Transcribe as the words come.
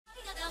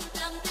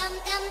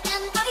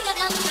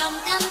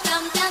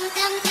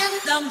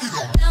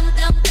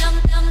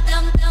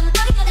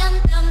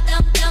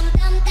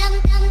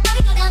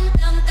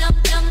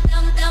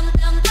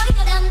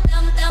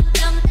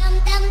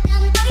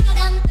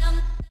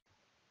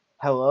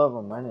Hello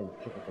everyone, my name is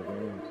Typical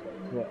Games.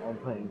 Today I'm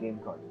playing a game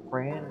called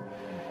Fran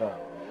Bow.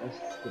 This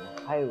has been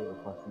highly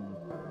requested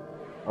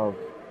of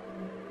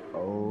a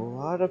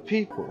lot of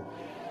people.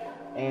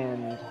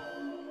 And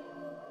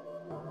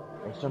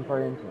let's jump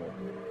right into it.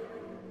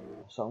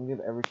 So I'm gonna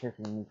give every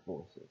character unique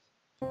voices.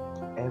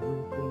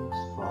 Everything's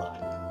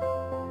fine.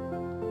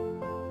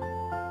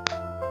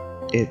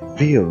 It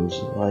feels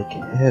like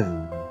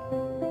heaven.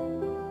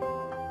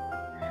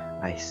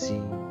 I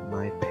see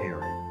my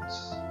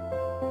parents.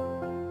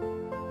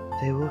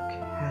 They look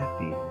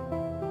happy.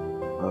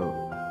 Oh.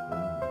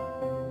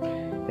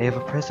 They have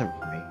a present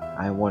for me.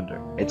 I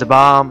wonder. It's a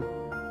bomb!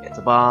 It's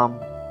a bomb!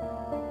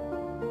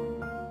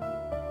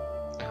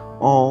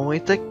 Oh,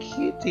 it's a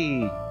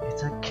kitty!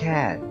 It's a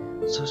cat.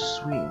 So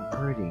sweet and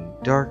pretty.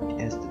 Dark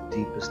as the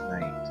deepest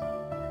night.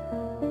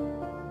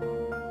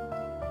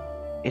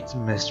 It's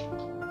Miss...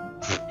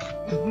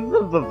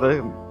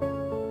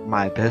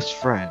 my best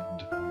friend.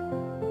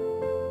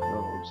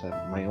 Oh, is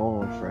that my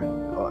only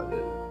friend? Oh,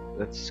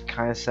 that's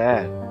kind of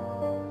sad.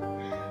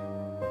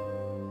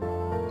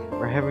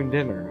 We're having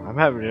dinner. I'm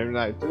having dinner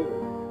tonight too.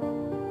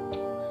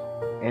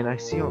 And I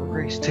see Aunt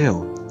Grace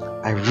too.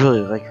 I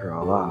really like her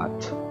a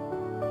lot.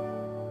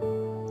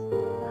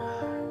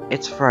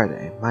 It's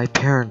Friday. My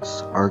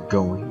parents are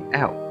going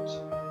out. ...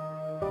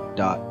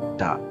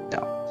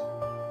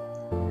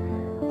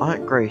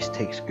 Aunt Grace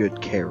takes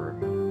good care of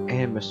me.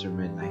 And Mr.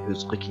 Midnight,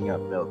 who's licking up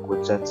milk,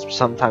 which that's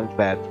sometimes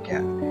bad for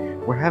cats.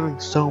 We're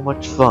having so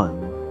much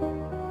fun.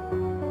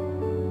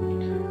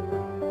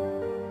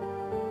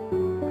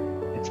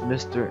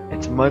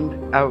 It's Monday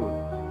out.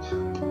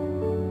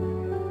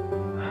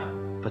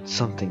 But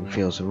something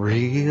feels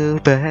real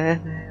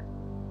bad.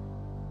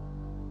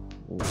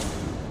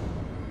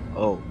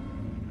 Oh.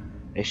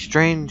 A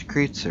strange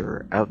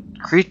creature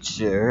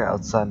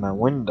outside my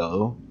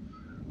window.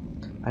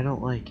 I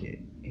don't like it.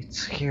 It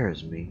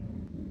scares me.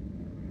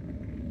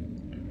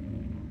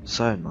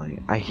 Suddenly,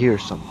 I hear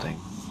something.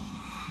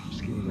 I'm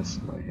just getting this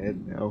in my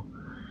head now.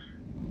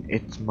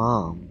 It's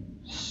Mom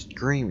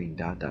screaming ...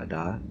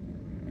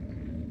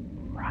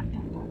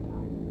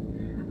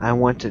 I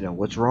want to know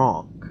what's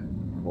wrong.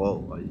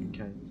 Whoa, you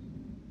can't.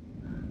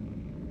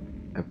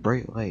 A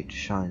bright light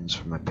shines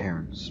from my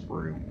parents'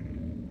 room.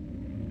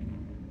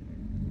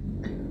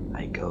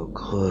 I go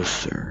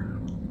closer.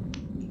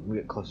 We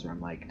get closer on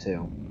mic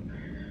too.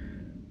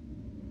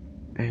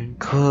 And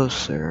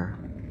closer.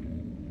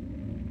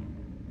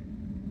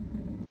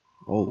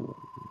 Oh.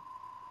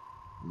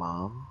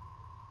 Mom?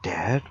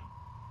 Dad?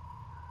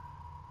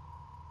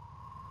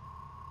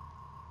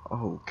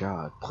 Oh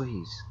God,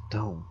 please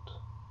don't.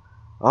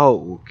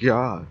 Oh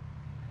God.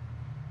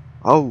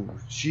 Oh,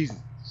 she's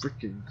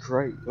freaking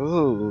Christ.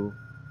 Oh.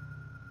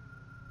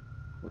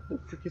 What the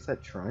frick is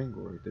that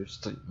triangle right there?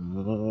 Just like,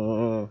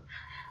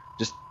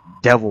 just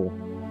devil.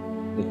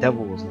 The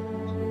devil was like,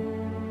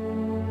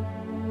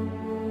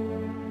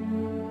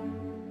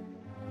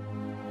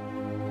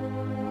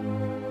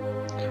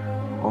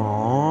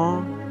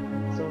 aww.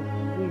 So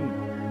sweet.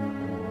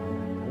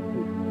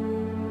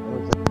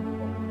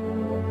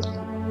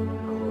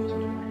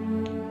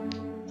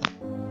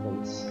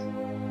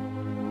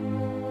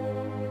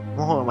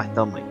 I'm holding my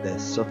thumb like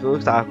this, so if it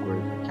looks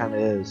awkward, it kinda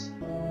is.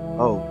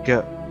 Oh,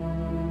 go.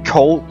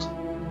 Colt?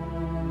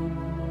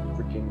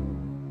 Freaking.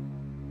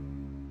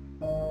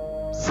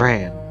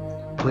 Fran,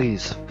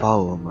 please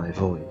follow my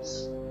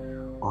voice.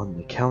 On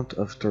the count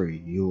of 3,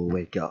 you will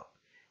wake up,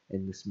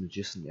 and this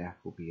magician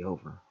act will be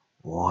over.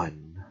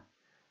 1,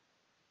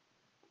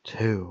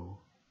 2,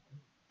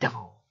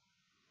 go.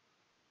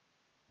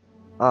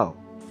 Oh.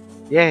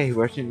 Yay,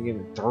 we're actually gonna give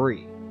him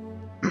 3.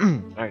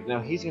 Alright, now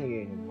he's gonna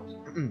get him.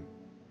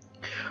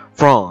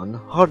 Fran,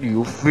 how do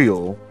you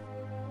feel?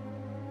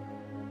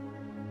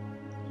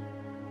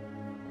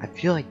 I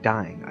feel like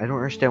dying. I don't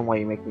understand why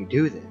you make me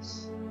do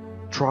this.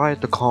 Try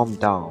to calm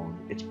down.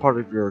 It's part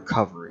of your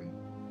recovery.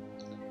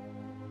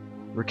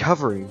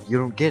 Recovery? You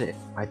don't get it.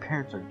 My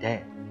parents are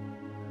dead.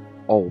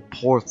 Oh,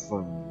 poor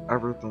thing.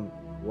 Everything...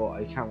 Well,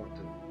 I can't wait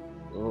to...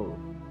 Oh.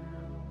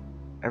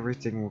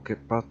 Everything will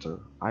get better.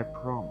 I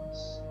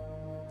promise.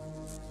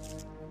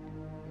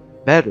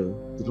 Better?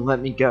 Then let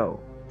me go.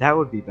 That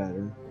would be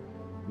better.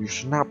 You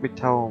should not be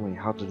telling me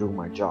how to do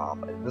my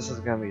job. And this is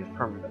gonna be a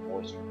permanent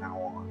voice from now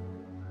on.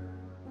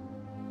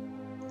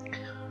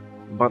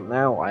 But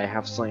now I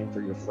have something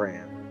for your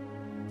friend.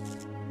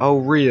 Oh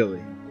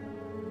really?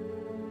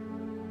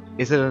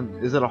 Is it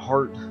a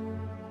heart?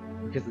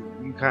 Because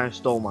you kind of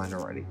stole mine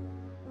already.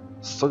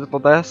 Look at the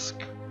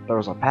desk.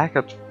 There's a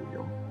package for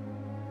you.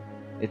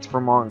 It's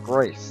from Aunt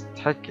Grace.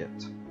 Take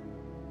it.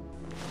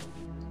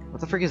 What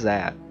the frick is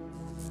that?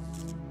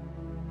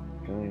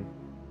 Okay.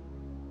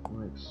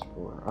 Let's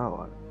explore.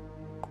 Oh.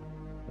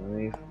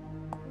 Leave.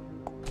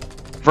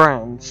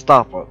 Friend,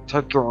 stop it.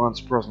 Take your aunt's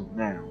present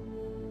now.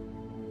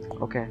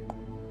 Okay.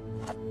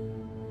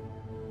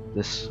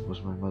 This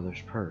was my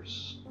mother's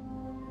purse.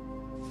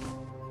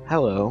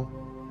 Hello.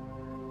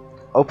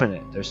 Open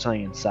it. There's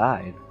something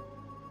inside.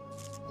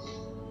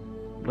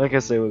 Like I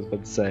say, was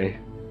about to say.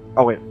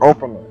 Oh wait,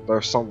 open it.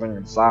 There's something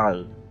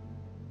inside.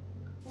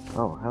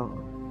 Oh, hello.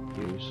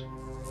 Use.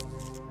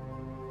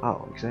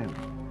 Oh, examine.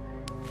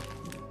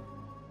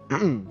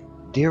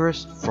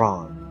 Dearest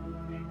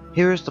Fran,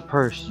 here is the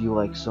purse you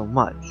like so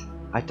much.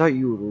 I thought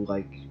you would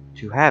like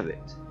to have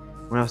it.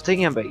 When I was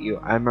thinking about you,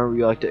 I remember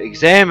you like to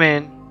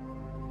examine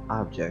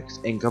objects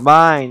and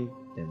combine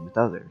them with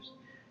others.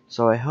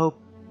 So I hope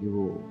you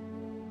will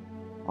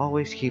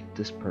always keep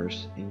this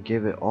purse and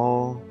give it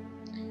all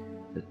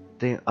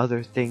the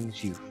other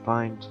things you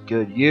find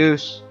good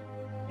use.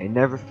 And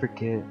never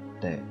forget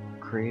that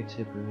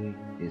creativity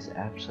is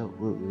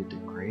absolutely the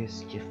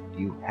greatest gift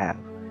you have.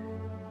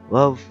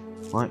 Love,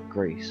 Aunt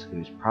Grace,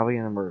 who's probably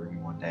gonna murder me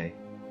one day.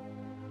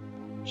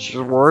 She's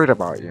worried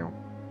about you.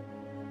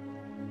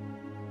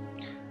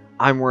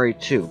 I'm worried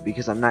too,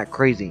 because I'm not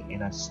crazy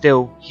and I'm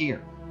still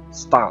here.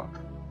 Stop.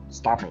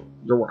 Stop it.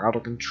 You're out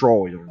of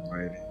control, young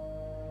lady.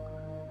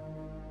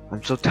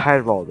 I'm so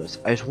tired of all this.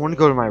 I just want to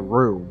go to my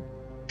room.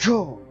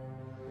 Go!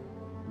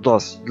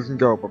 Thus, you can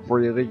go.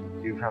 Before you leave,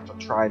 you have to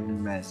try a new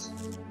mess.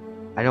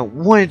 I don't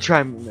want to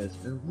try a new mess.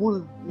 I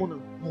want.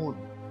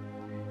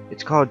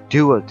 It's called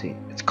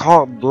duotine. It's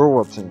called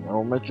duotine. It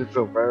will make you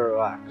feel very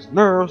relaxed.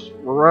 Nurse,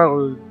 we're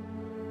ready.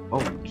 Oh,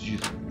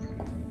 jeez.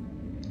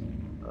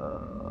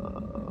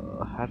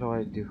 How do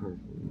I do her?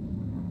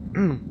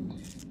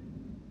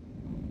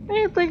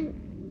 Anything?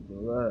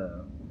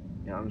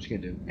 Yeah, I'm just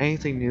gonna do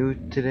anything new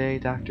today,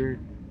 Doctor.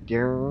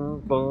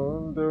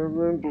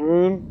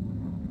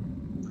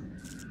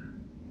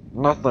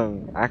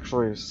 Nothing.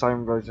 Actually,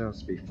 same version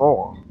as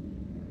before.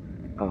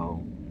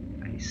 Oh,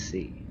 I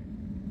see.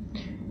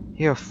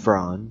 Here,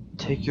 Fran,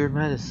 take your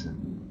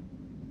medicine.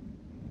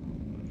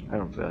 I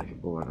don't feel like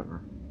it, but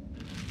whatever.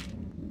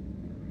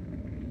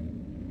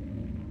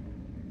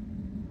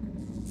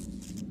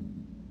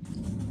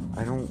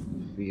 I don't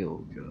feel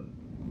good.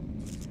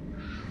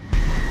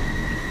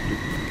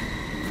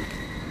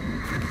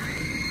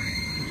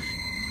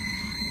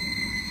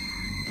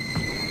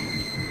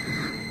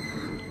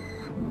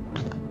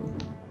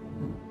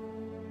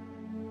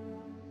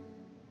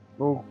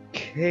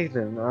 Okay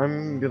then,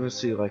 I'm gonna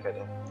see like I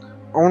did.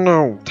 Oh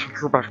no, take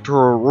her back to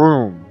her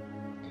room.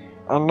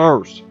 And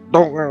nurse,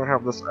 don't let her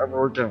have this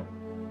ever again.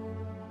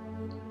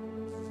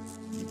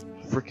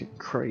 Freaking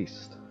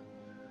Christ.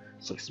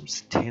 It's like some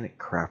satanic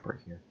crap right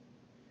here.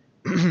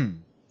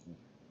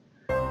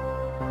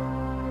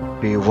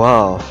 Be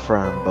well,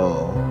 Fran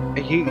Bow.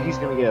 He's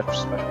gonna get a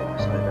special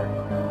voice later.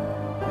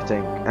 I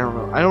think.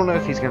 I don't know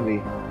if he's gonna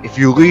be. If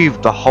you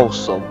leave the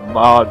house of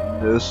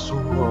madness,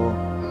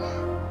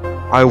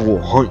 I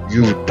will hunt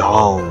you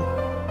down,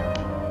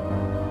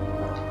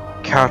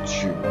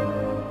 catch you,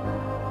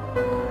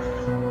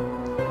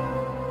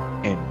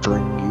 and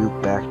bring you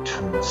back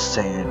to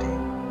insanity.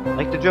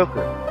 Like the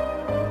Joker.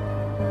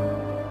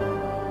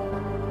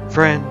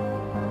 Friend,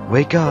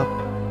 wake up.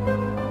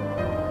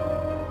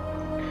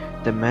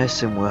 The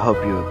medicine will help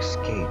you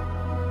escape.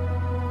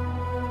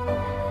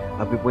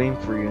 I'll be waiting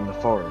for you in the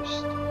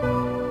forest.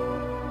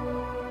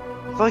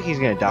 I feel like he's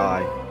gonna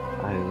die.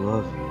 I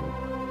love you.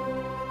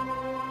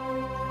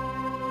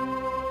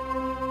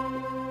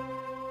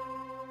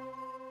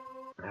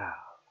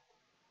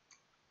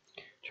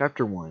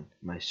 Chapter 1.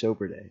 My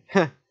sober day.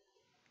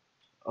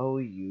 Oh,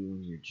 you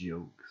and your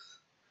jokes.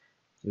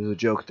 There's a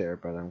joke there,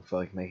 but I don't feel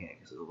like making it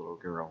because it's a little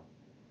girl.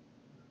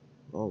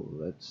 Oh,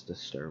 that's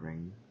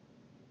disturbing.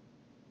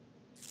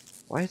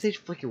 Why did they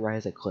flicker right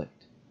as I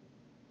clicked?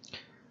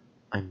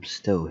 I'm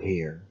still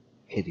here.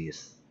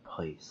 Hideous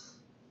place.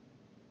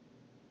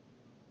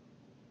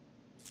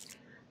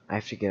 I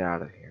have to get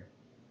out of here.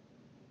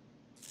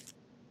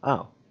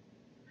 Oh.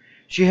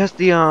 She has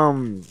the,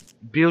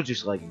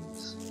 Beetlejuice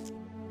leggings.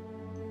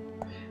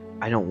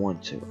 I don't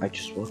want to. I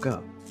just woke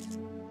up.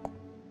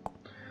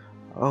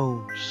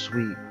 Oh,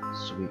 sweet,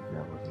 sweet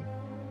melody.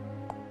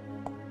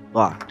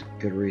 Locked.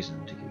 Good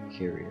reason to get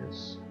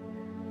curious.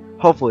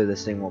 Hopefully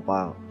this thing won't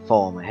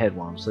fall on my head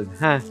while I'm sleeping.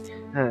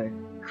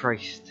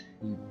 Christ,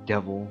 you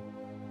devil.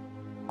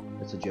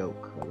 That's a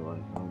joke, by the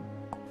way.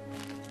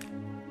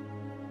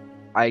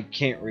 I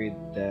can't read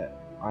that.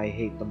 I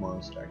hate the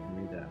monster. I can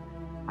read that.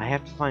 I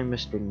have to find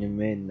Mr.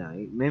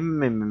 Midnight.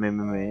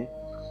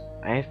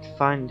 I have to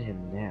find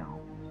him now.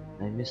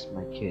 I miss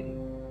my kitty.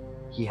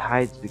 He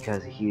hides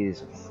because he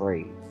is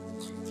afraid.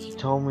 He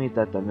told me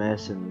that the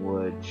medicine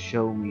would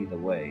show me the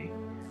way.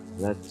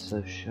 That's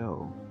a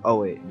show.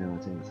 Oh wait, no, I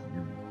think it's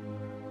him.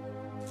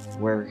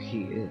 Where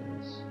he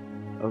is.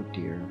 Oh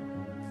dear.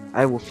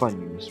 I will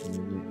find you, Mr.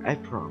 Midnight. I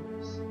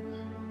promise.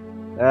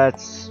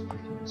 That's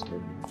freaking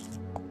disturbing.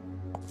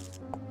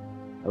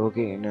 I will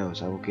get your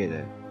nose. I will get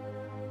it.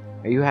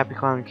 Are you happy,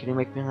 clown? Can you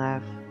make me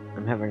laugh?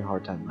 I'm having a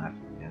hard time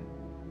laughing again.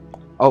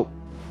 Oh!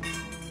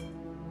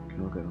 Can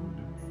I look at the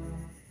window?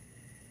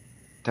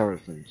 Tower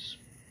defense.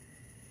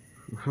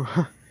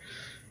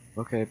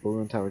 Okay,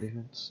 balloon tower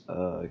defense.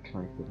 Can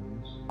I put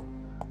in this?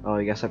 Oh,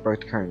 I guess I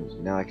broke the curtains.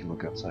 Now I can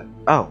look outside.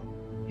 Oh!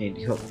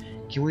 Handy hook.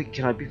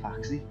 Can I be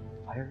Foxy?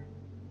 Fire?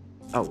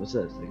 Oh, what's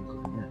this? I can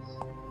click on this.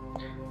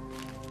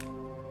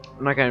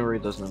 I'm not gonna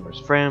read those numbers.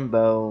 Fran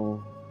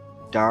Bow.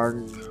 Dark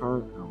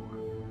Heart. Oh.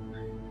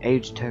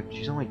 Age tech,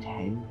 she's only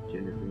 10.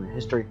 Gender female.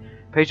 History.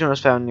 Patient was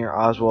found near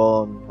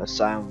Oswald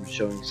Asylum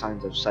showing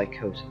signs of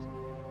psychosis.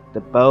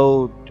 The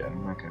Bow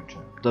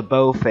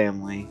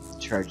family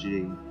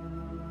tragedy.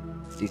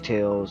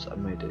 Details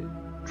omitted.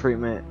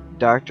 Treatment.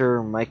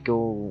 Dr.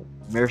 Michael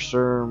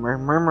Mercer.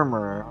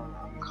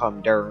 Called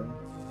him Dern.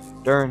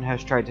 Dern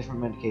has tried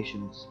different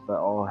medications, but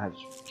all have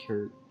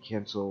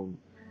cancelled.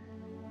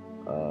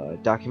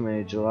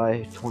 Documented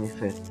July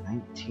 25th,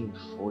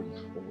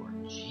 1944.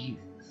 Jesus.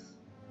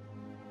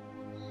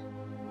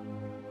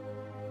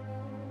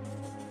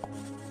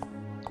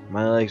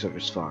 My legs are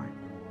just fine.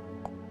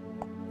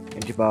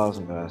 Empty bottles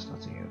and glass,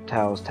 nothing.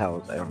 Towels,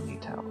 I don't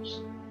need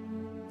towels.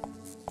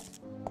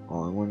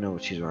 Oh, I want to know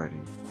what she's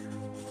writing.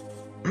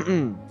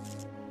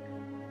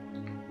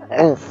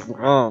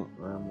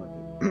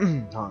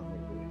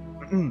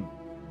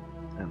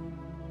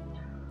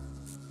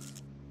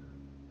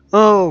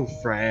 Oh,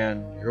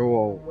 Fran, you're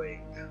awake.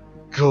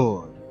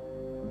 Good.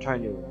 I'm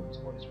trying to do Owen's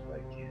voice, but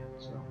I can't,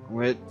 so I'm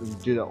gonna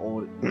do the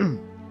old.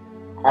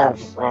 Oh,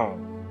 Fran.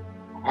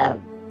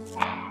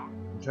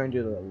 I'm trying to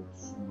do the old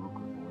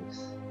smoker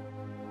voice.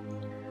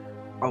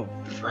 Oh,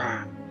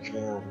 Fran,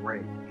 you're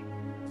awake.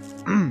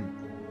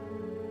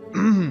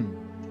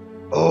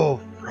 Oh,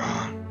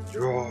 Fran,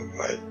 you're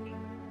awake.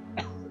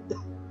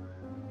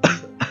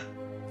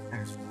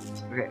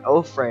 Okay,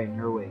 oh, Fran,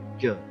 you're awake.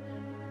 Good.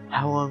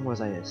 How long was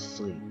I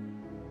asleep?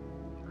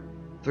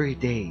 3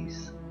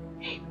 days.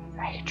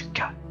 I hate your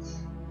guts.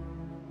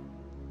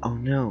 Oh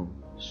no,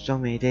 so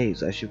many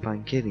days. I should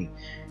find Kitty.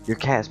 Your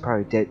cat is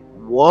probably dead.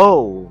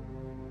 Whoa!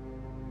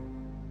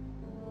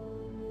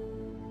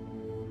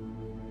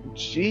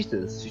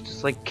 Jesus, you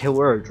just like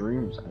killer of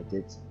dreams. I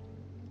did.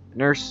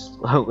 Nurse,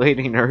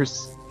 lady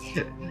nurse.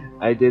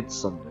 I did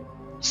something.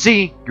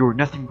 See, you were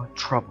nothing but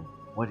trouble.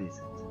 What is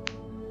it?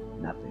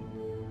 Nothing.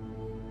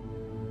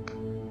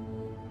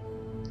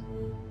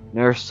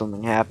 Nurse,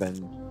 something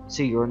happened.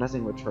 See, you were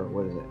nothing but trouble.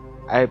 What is it?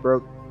 I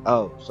broke.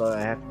 Oh, so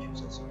I have to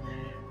choose this.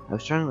 I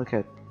was trying to look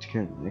at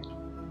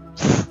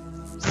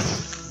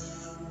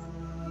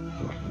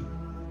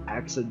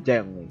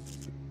accidentally.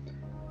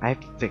 I have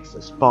to fix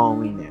this. Follow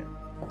me now.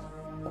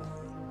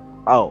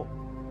 Oh,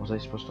 was I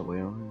supposed to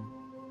wait on him?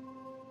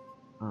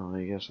 Oh,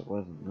 I guess it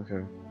wasn't.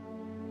 Okay.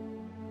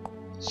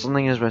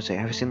 Something is missing.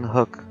 Have you seen the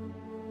hook?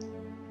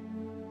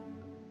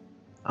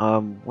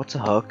 What's a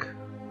hook?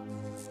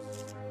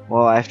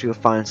 Well, I have to go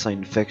find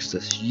something to fix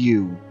this.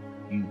 You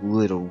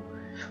little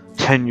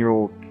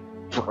 10-year-old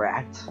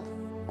brat.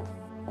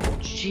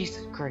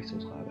 Jesus Christ, that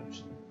was loud.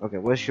 Okay,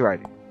 what is she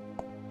writing?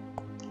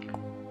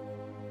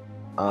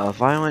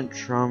 Violent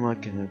trauma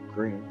can have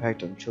great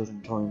impact on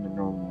children toiling their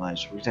normal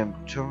lives. For example,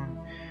 children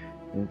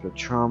with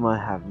trauma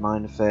have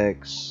mind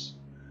effects,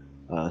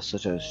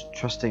 such as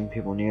trusting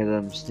people near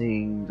them,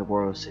 seeing the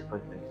world as safe,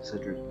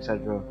 etc.,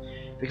 etc.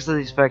 Because of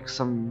these effects,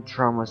 some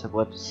traumas have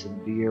led to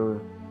severe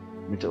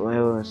mental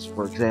illness.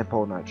 For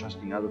example, not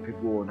trusting other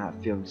people or not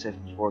feeling safe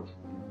in sports,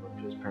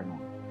 which is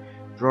paranormal.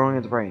 Drawing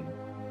of the brain.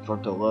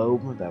 Frontal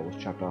lobe, that was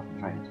chopped off in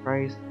Chinese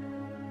phrase.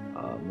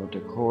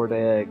 Motor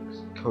cortex.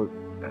 Okay,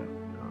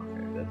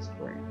 that's the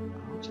brain.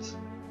 Just.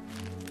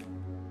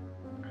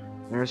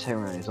 Nurse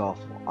handwriting is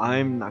awful.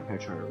 I'm not gonna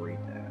try to read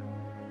that.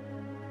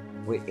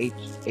 Wait,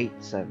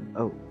 H87.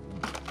 Oh.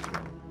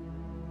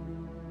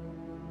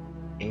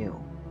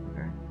 Ale.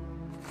 Okay.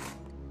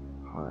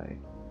 Hi.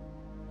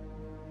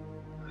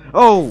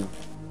 Oh!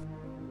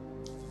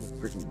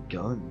 Freaking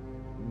gun.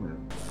 I'm gonna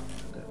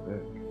put that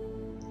back.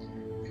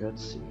 Okay,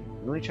 let's see.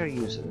 Let me try to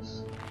use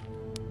this.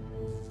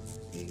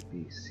 A,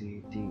 B,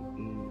 C, D,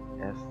 E,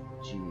 F,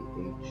 G,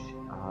 H,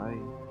 I,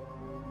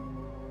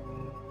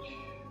 H.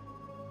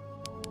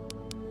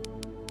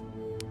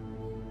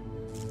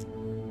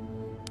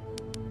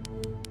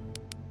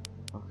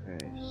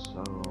 Okay,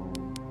 so.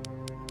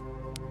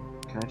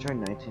 Can I try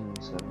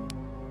 1987?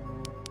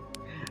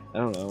 I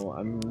don't know.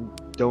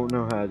 Don't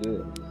know how to do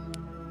this.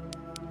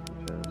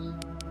 Because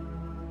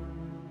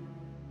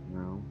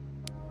no.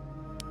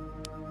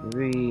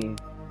 Maybe.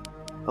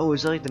 Oh,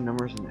 is that like the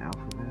numbers in the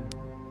alphabet?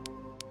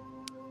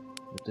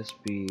 Would this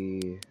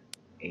be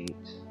 8?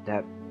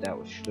 That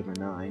should have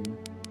been 9.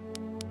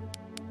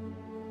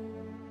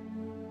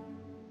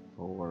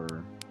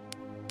 4.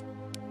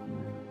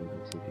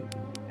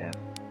 F.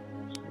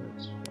 So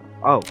that's 5.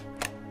 Oh.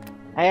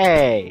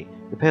 Hey,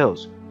 the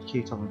pills.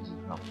 Keep telling me to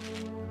help.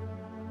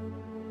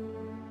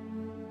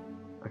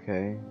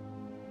 Okay,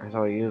 I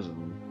thought I used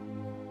them.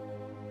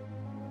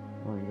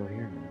 Oh, you go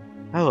here now.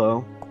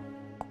 Hello.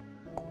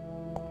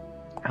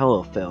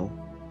 Hello, Phil.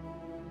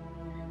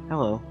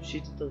 Hello.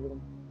 She's the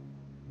little.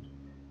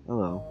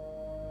 Hello.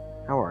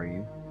 How are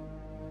you?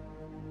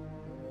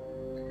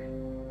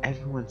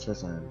 Everyone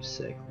says I'm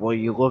sick. Well,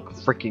 you look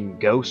freaking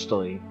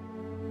ghostly.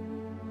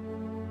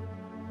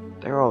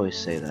 They always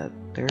say that.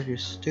 They're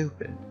just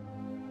stupid.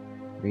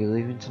 Are you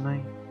leaving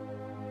tonight?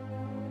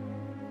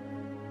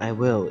 I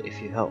will if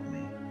you help me.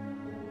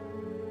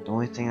 The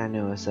only thing I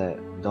know is that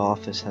the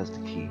office has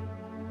the key.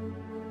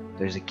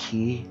 There's a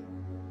key?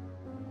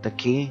 The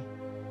key?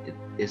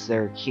 Is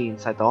there a key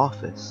inside the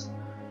office?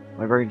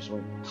 My brain just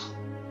went.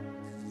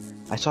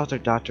 I saw their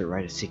doctor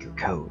write a secret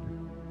code.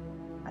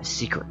 A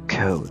secret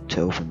code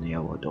to open the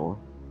yellow door.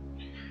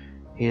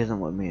 He doesn't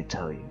want me to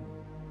tell you.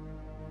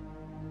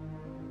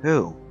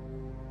 Who?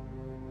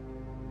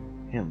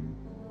 Him.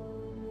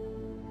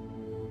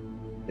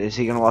 Is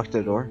he gonna lock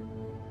the door?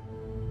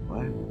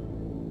 What?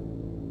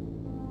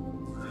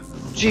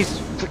 Jesus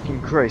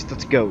fucking Christ,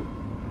 let's go.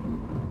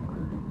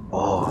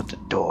 All the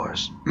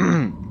doors.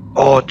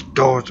 All the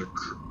doors are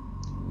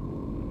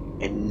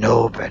and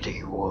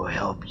nobody will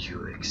help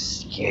you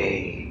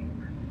escape.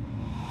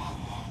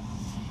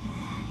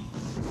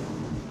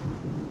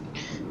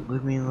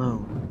 Leave me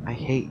alone. I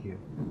hate you.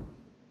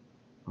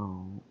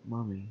 Oh,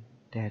 Mommy,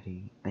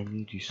 Daddy, I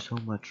need you so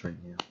much right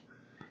now.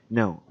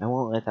 No, I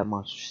won't let that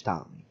monster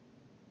stop me.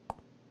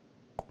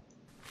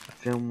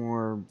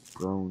 Fillmore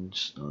groaned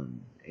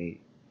stunned. A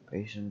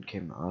patient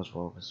came to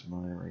Oswald with his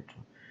mother,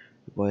 Rachel.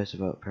 The boy is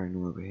about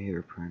paranormal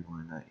behavior,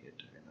 paranoia not yet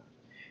diagnosed.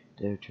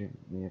 Their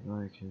treatment may have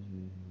no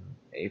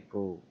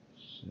April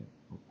 6th.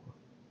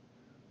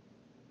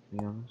 Be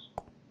honest.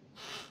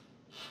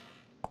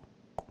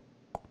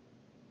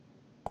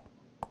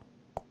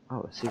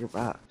 Oh, a secret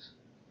box.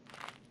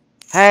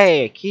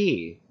 Hey, a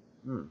key!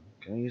 Can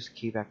I use the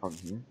key back on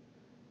here?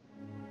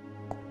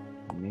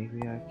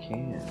 Maybe I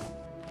can.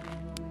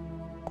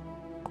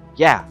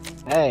 Yeah!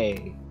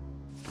 Hey!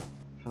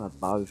 I'm trying to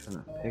bobby from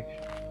that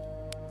picture.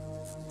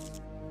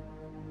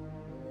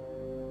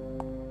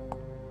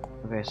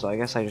 Okay, so I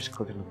guess I just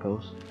click on the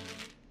post.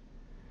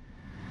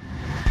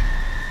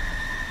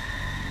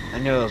 I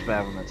knew it was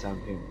bad when that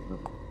sound came.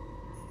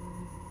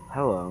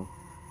 Hello.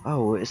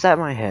 Oh, is that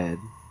my head?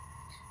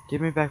 Give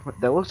me back my.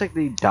 That looks like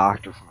the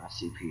doctor from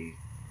SCP.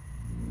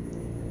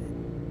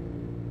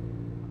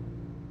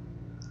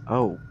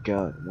 Oh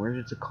god, where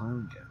did the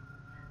clown go?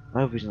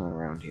 I hope he's not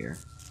around here.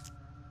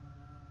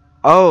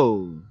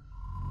 Oh!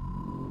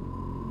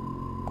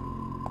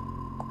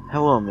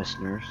 Hello, Miss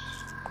Nurse.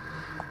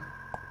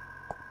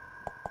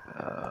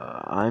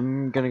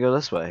 I'm gonna go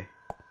this way.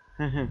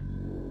 There's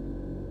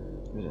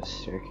a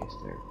staircase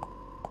there.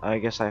 I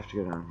guess I have to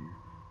go down here.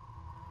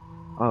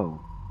 Oh.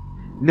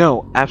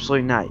 No,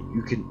 absolutely not.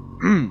 You can.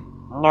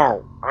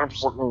 No,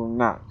 absolutely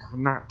not. Do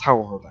not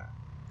tell her that.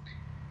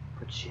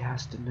 But she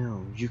has to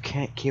know. You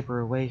can't keep her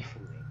away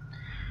from me.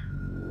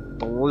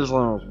 The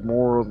reason is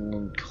more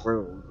than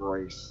clear,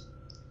 Grace.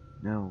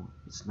 No,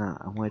 it's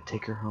not. I want to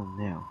take her home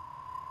now.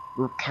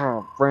 You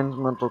can't. Friend's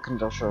mental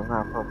condition is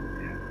not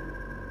perfect yet.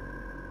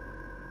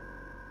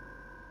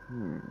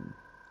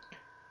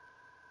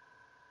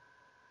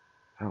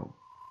 Oh.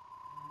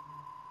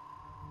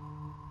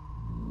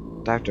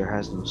 Doctor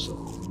has no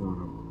soul. No.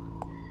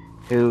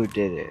 Who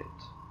did it?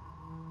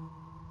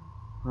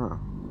 Huh.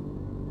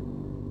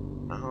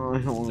 Oh, I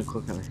don't want to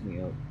click on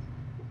anything else.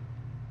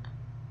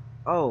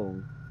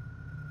 Oh.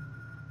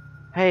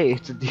 Hey,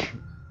 it's a deer.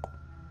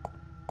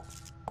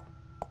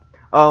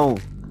 Oh.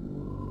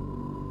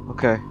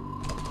 Okay.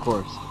 Of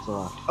course, it's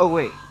locked. Oh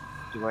wait.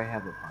 Do I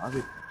have a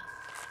bobby?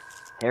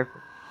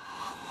 Haircut.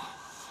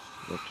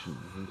 Selection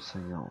of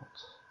something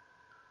else.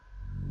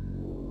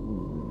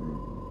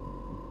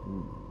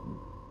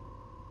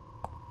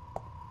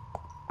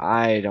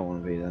 I don't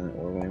want to be in that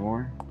world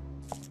anymore.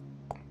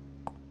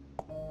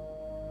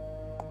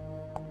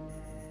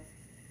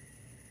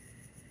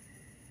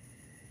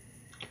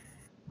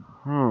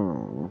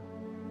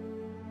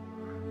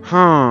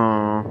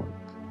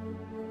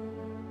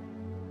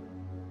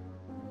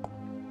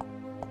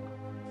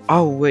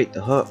 Oh wait,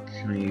 the hook.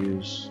 Can I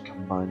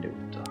combine it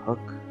with the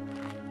hook?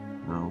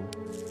 No.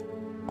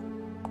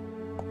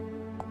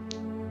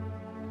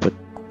 But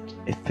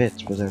it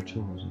fits with our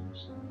tools.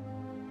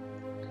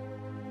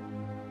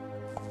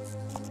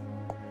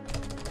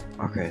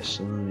 Okay,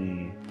 so let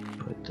me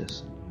put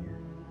this in here.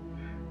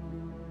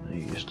 I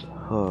use the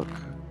hook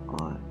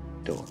on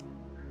door.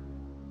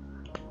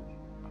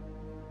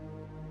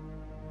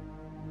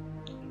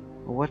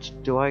 What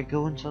do I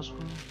go in Sussex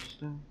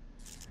still?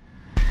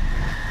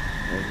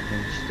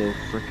 Everything's still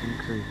freaking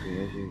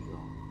creepy as usual.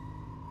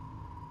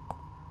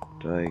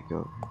 Do I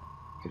go?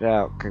 Get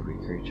out, creepy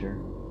creature.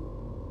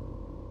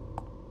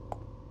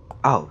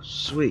 Oh,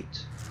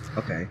 sweet.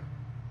 Okay.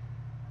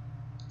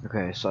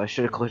 Okay, so I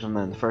should have clicked on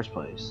that in the first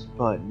place.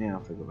 But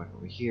now if I go back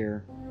over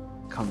here,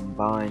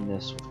 combine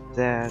this with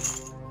that,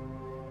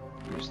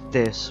 use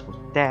this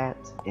with that,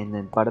 and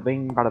then bada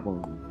bing, bada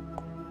boom.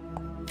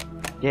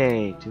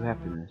 Yay, to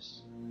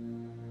happiness.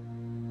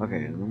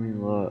 Okay, let me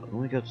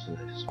go to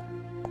this.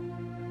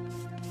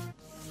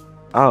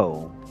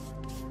 Oh.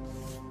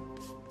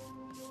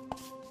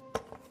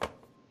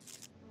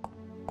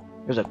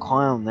 There's a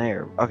clown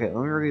there. Okay, let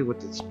me read what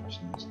this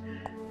person is.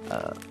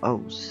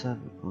 Oh,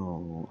 7.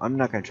 Oh, I'm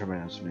not gonna try my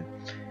house, man.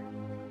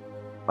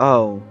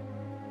 Oh.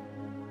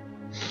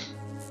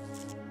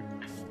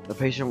 The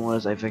patient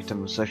was a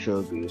victim of sexual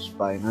abuse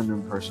by an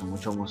unknown person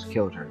which almost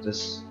killed her.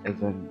 This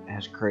event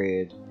has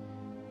created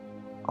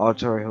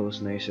auditory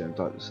hallucination and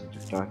thought center.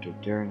 Dr.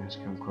 Darren has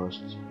come close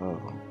to.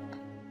 Oh.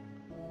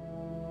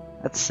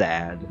 That's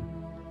sad.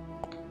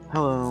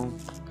 Hello.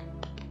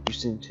 You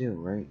sing too,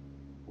 right?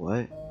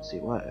 What? See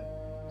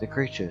what? The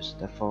creatures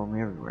that follow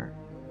me everywhere.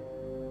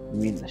 You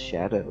mean the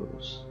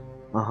shadows?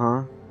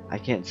 Uh-huh. I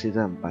can't see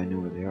them, but I know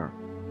where they are.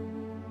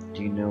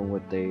 Do you know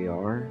what they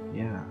are?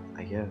 Yeah,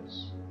 I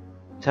guess.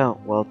 Tell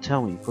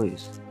me,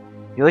 please.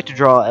 You like to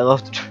draw, I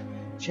love to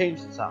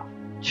change the topic.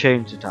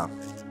 Change the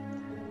topic.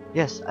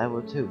 Yes, I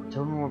will too.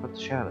 Tell me more about the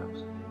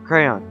shadows.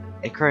 Crayon.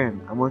 A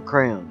crayon. I want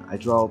crayon. I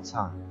draw all the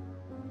time.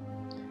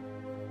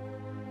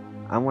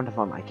 I want to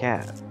find my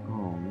cat.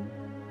 Oh.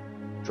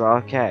 Draw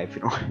a cat if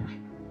you don't.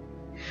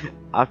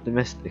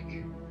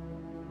 Optimistic.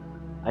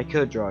 I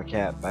could draw a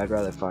cat, but I'd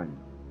rather find you.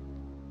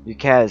 Your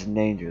cat is in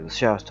danger. The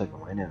shadows took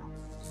him right now.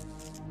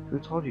 Who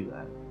told you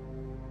that?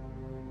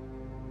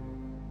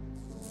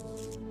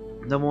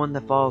 The one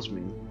that follows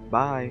me.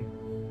 Bye.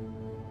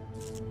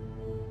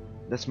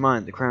 That's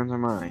mine. The crayons are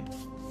mine.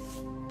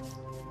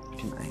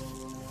 Can I?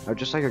 I would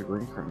just like a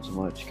green crayon so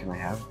much. Can I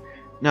have it?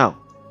 No.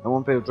 I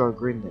won't be able to draw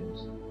green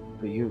things.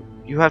 But you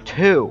have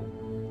two.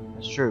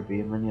 That's true.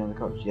 Be many other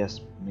colors.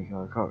 Yes, many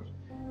other colors.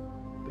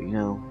 But you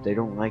know, they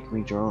don't like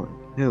me drawing.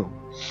 Who?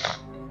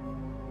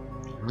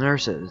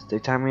 Nurses. They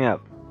tie me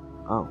up.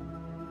 Oh.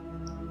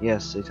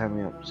 Yes, they tie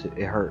me up.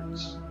 It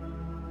hurts.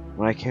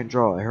 When I can't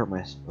draw, I hurt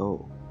my.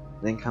 Oh.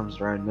 Then comes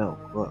dry milk.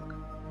 Look.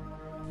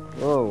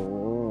 Oh.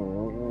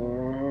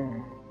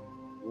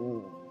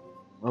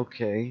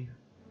 Okay.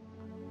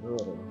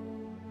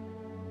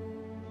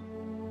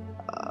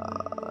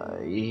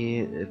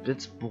 Yeah, if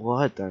it's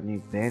blood, then I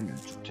need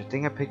bandage. I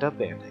think I picked up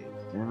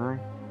band-aids, didn't I?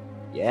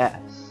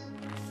 Yes.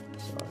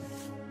 Sorry.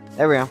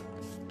 There we go.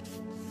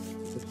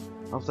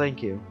 Oh,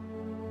 thank you.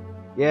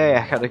 Yay,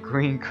 I got a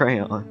green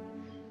crayon.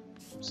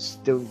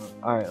 Still.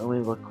 Alright, let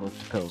me look what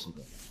the pills will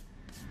do.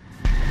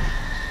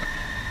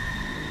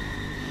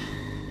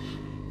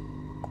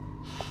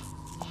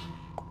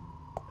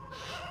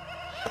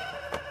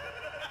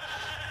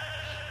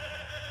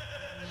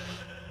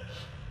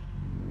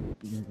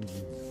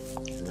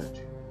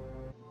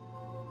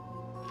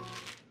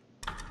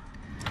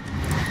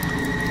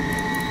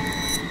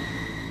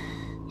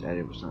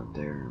 Daddy was not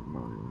there,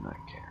 Mommy would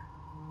not care.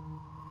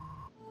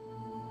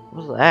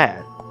 What was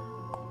that?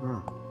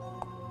 Huh.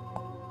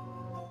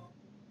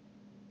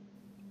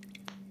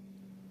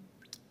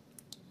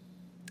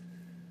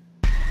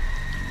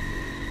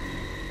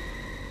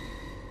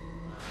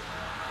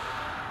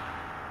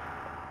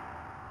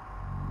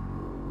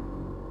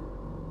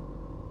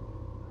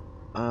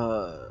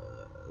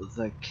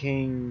 The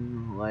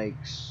king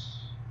likes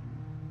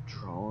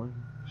drawings?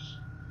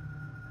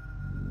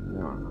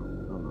 No.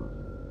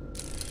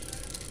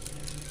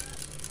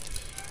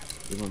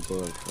 You want to go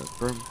like that.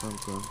 Brum.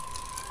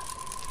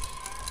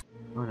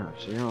 Oh no,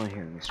 so you're only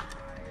hearing this one.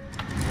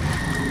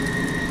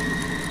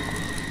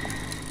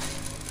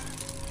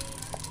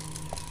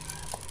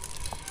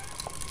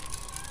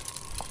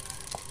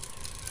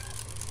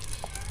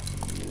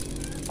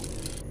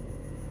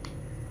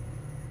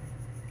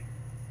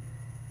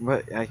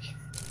 But I can't.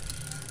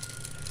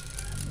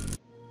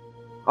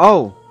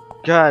 Oh!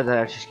 God, that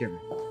actually scared me.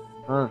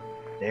 Huh?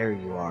 There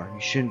you are. You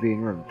shouldn't be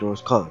in the room.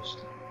 Door's closed.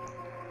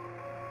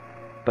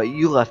 But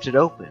you left it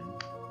open.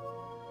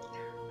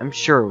 I'm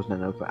sure it was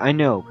not open. I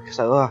know, because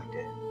I locked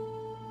it.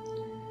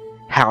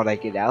 How'd I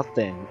get out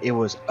then? It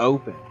was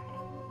open.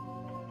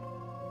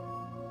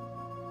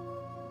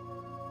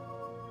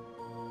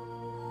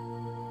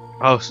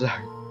 Oh,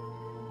 sorry.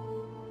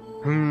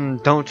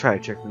 Don't try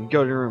to trick me.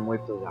 Go to your room, wait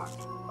for the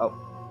doctor. Oh.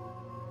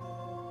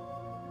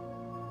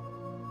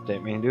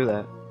 Didn't mean to do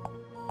that.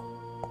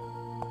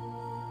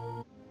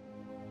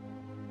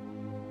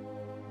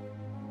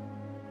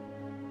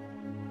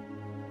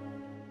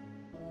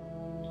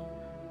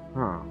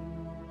 Huh.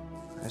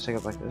 I guess I go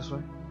back this way?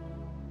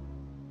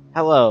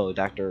 Hello,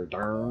 Dr.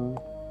 Dern.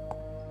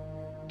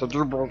 Did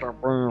you build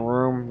up in your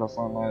room? That's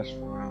not nice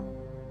for him.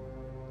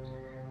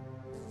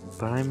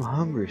 But I'm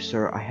hungry,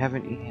 sir. I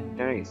haven't eaten in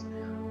days.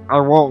 I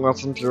won't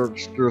listen to your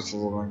excuses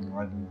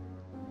anymore.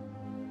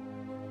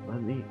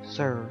 Let me,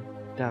 sir,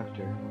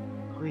 doctor,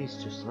 please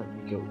just let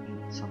me go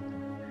eat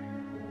something.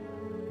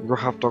 You'll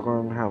have to go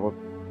and have a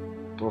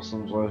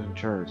lessons learned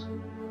chairs.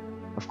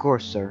 Of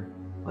course, sir.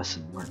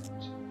 Lesson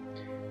learned.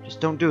 Just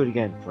don't do it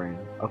again, Fran.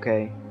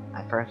 Okay?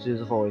 I forgot to do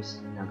the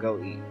voice. Now go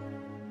eat.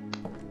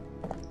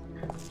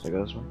 So I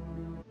go this way?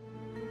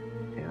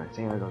 And I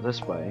think I go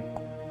this way.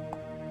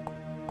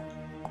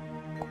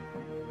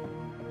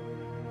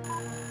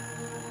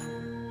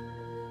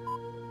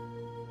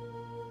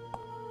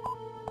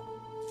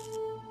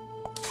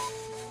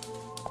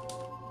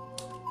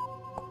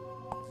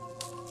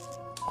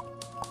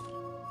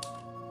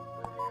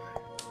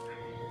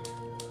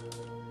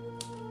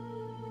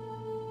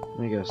 Let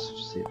me go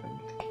see if I can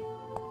get the key.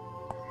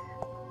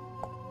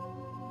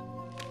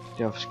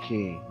 Delph's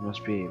key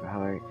must be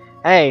how.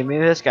 Hey,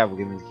 maybe this guy will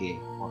give me the key.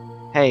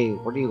 Hey,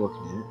 what are you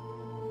looking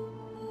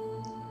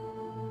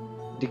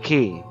at? The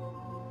key.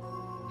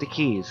 The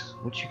keys.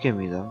 Would you give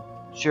me them?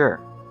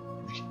 Sure.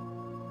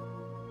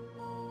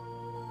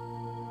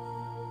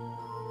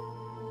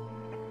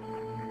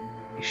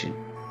 You should.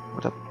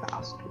 What a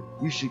bastard.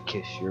 You should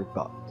kiss your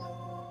butt.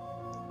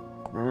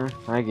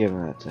 I give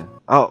him that too.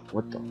 Oh,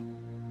 what the?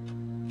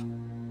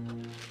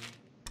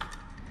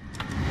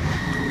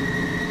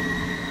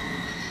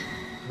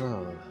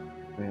 Oh,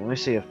 wait, let me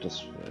see if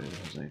this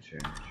has any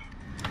change.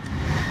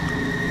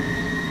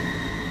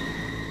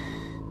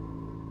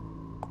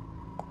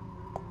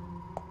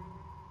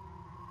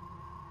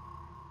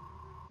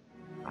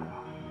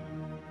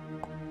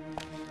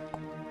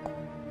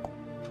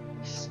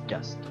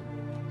 Disgusting.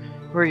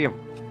 Who are you?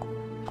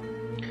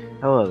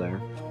 Hello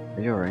there.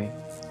 Are you alright?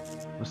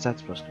 What's that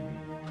supposed to mean?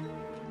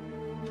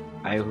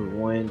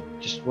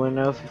 Just want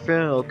to know if you're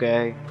feeling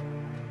okay.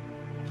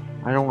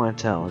 I don't want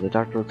to tell. The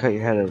doctor will cut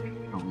your head off if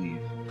you don't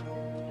leave.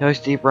 He always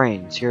deep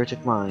brains. Here,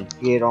 took mine.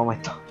 He ate all my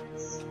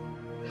thoughts.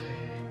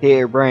 He ate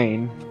your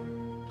brain.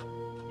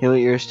 He'll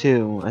eat yours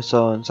too. I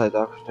saw inside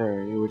the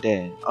doctor. You were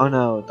dead. Oh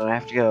no, then I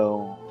have to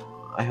go.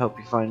 I hope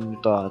you find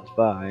new thoughts.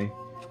 Bye.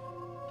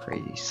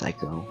 Crazy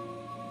psycho.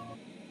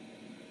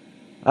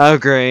 Oh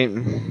great.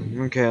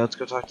 Okay, let's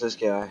go talk to this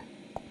guy.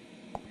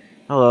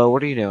 Hello,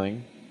 what are you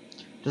doing?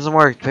 Doesn't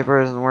work. The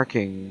paper isn't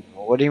working.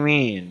 What do you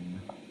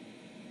mean?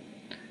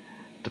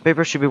 The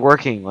paper should be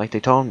working like they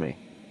told me.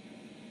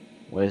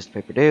 What does the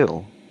paper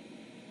do?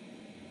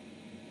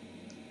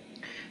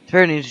 The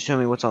paper needs to show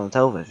me what's on the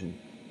television.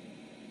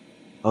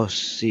 Oh,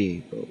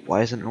 see, but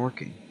why isn't it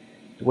working?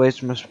 The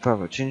waves must be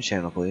proper. Change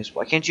channel, please.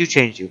 Why can't you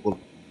change it? Well,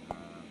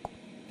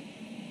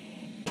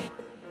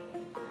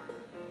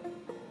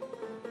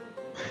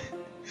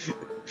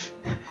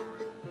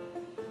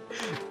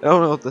 I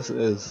don't know what this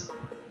is.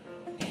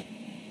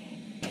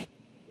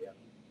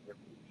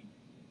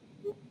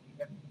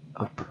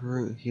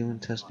 Approved. Human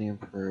testing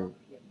approved.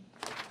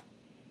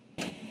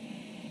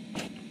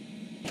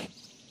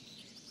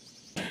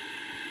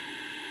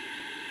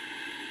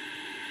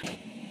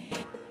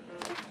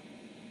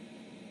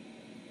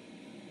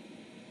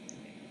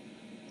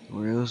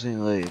 We're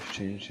losing life.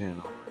 Change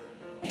channel.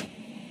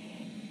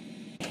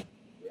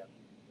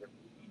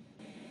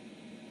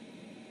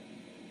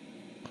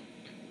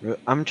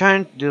 I'm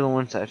trying to do the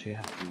ones that actually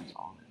have things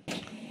on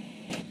it.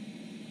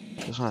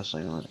 This one has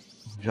something on it.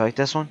 Would you like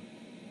this one?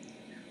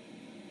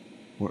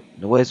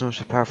 The waves must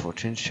be powerful.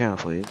 Change channel,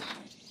 please.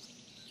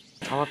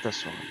 How about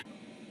this one?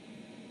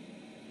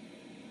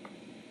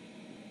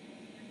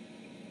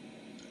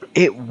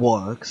 It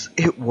works.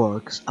 It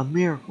works. A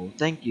miracle.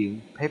 Thank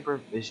you. Paper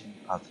vision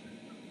positive.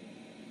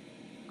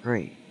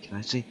 Great. Can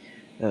I see?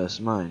 Oh, it's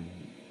mine.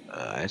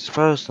 I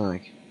suppose,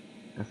 like.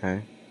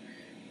 Okay.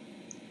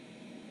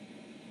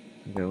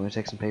 Okay, we're gonna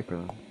take some paper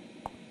then.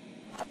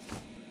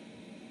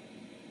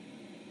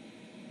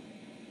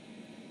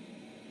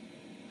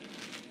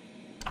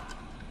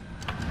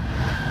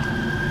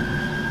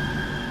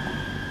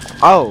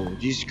 Oh,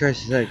 Jesus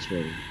Christ, his head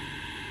exploded.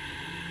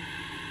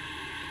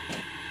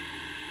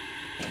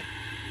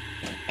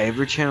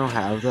 Every channel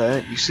have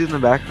that. You see in the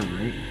background,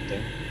 right?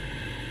 There.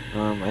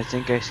 I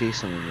think I see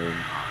something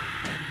there.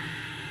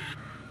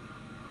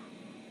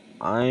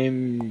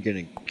 I'm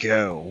gonna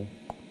go.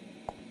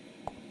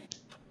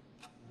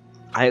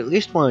 I at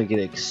least want to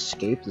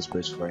escape this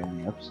place before I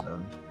end the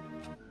episode.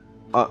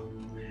 I'm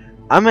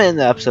gonna end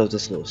the episode with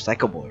this little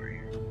psycho boy right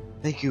here.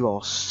 Thank you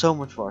all so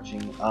much for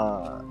watching.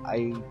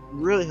 I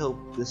really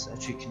hope this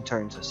actually can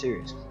turn into a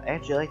series. I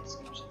actually like this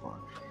game so far.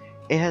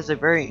 It has a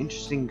very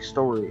interesting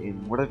story,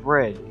 and what I've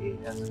read, it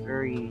has a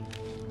very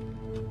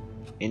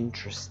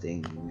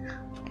interesting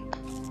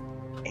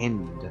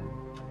end.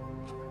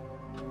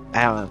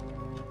 I don't know.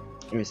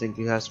 Anyways, thank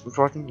you guys for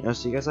watching. I'll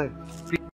see you guys later.